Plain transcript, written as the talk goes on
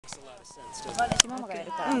ママがや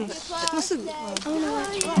るから。もうすぐ。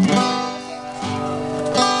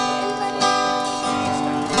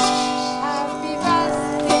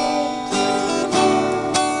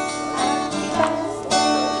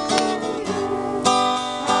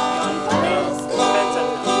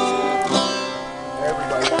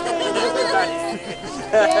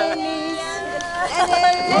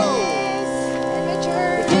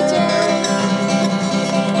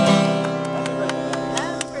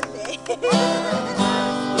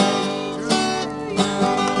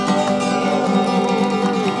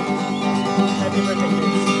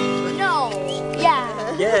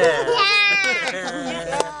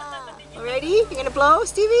Ready? You're gonna blow,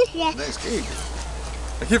 Stevie? Yeah. Nice cake.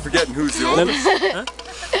 I keep forgetting who's the oldest.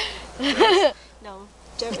 Huh? No,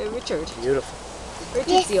 Richard. Beautiful.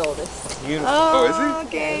 Richard's the oldest. Beautiful. Oh, is he?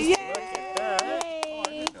 Okay, yay!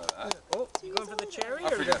 Oh, you going for the cherry or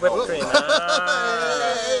the whipped cream?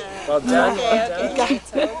 Well done. Okay.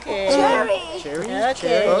 Cherry. Cherry.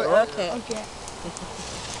 Okay. Okay. Okay.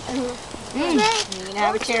 You can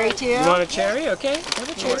have a cherry too. You want a cherry? Okay. Have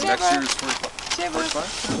a cherry. Next year is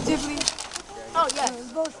 45. Oh yeah,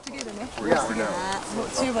 both together, ne? Where is it now?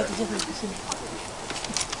 Trevor to Jeffrey.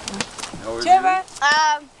 How old Trevor.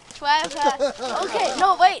 12. Okay,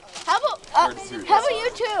 no wait. How about you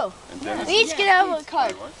two? We each get out of a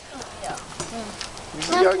card. He's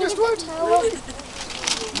the youngest one?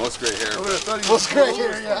 Most gray hair. Most gray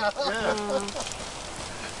hair, yeah.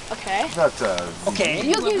 Okay. Not,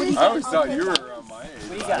 Okay. I always thought you were around my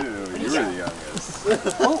age. I didn't know you were the youngest.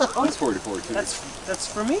 He's 44 too. That's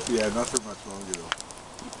for me? yeah, not for much longer though.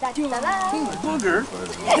 Booger.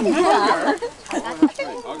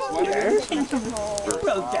 Who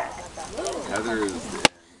wrote that? Heather is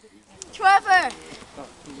Trevor.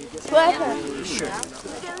 Trevor. Sure.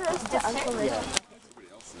 somebody else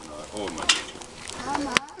in oh my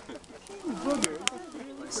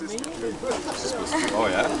sister. She's supposed to be, oh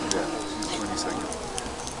yeah? Yeah, she's 22nd.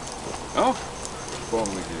 Oh,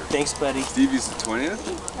 following here. Thanks, buddy. Stevie's the 20th.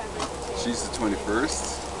 She's the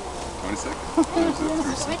 21st. 22nd.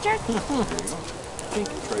 Richard?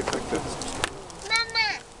 Trifecta.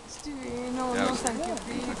 Yeah, I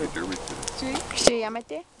think they're with Stevie, やめ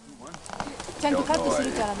て。ちゃんとカットす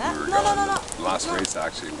るからな。Last race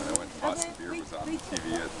actually when I went to Boston Beer was on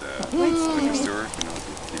TV at the liquor store. You know,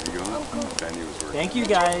 the TV going. Benny was working. Thank you,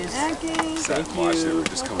 guys. Sat and watched it. We're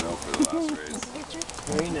just coming out for the last race.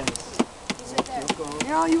 Very nice.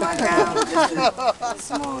 Yeah, you are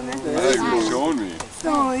small, ne? I thought you were showing me.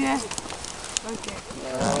 So yeah. Okay.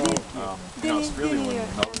 No, it's really when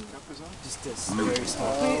Melbourne Cup is on. Just this. Very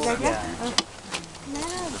small. Like that? I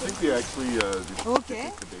think they actually Okay.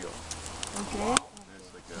 take the day off. Okay.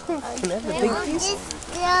 Can I have the big piece?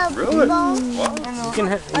 Really? Wow. You can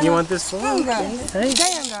have. You want this one? Hey.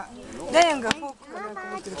 ダイアンがフォークかなんか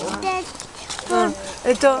持ってるから。Full day race.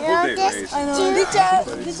 リチャー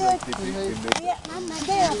ド、いや、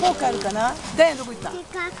ダイアンフォークあるかな。ダイアンどこ行った？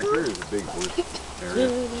 There is a big horse area.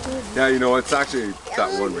 Yeah, you know, it's actually that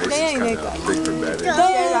one race is kind of big for betting. ダ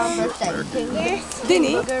イアン、デ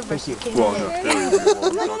ニー？ Well,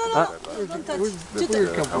 no,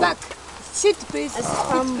 Back. Sit please. Sit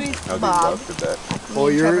please. Bob. To bet. Oh,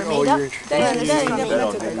 you're. ダイアンいなくな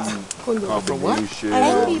っちゃったから。今度は。From what?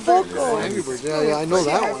 Angry Birds. Angry Birds. Yeah, I know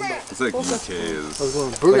that one. But It's like UK I was is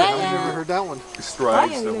going Bird. I've never heard that one.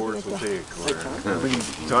 strides the horse will take. How many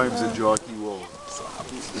times the jockey will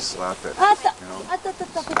slap it? あった。 You know? あったあったあ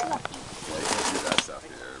ったこっちだ。Yeah, you can do that stuff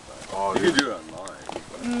here, but you can do it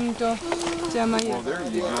online. じゃあまあいいや。 Well, there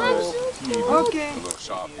you go. Okay. A little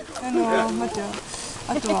shop. 待ってよ。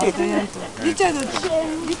あとはダイアンと。リチャード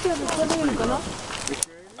食べるのかな？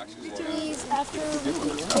 Please, after we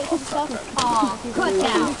take the stuff off. Cut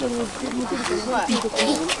down.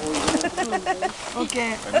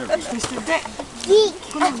 Okay. そしてで。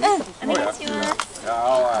お願いします。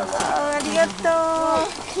ありがとう。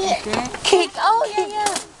Cake. Oh, yeah,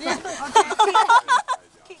 yeah.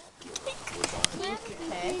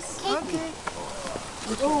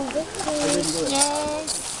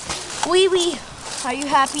 Yes. Wee wee. Are you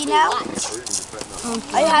happy now?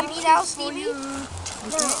 Are you happy now, Stevie?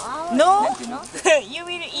 No? You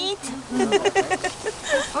will eat?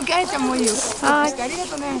 Okay, じゃあもういいよ。はい、ありが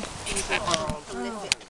とうね。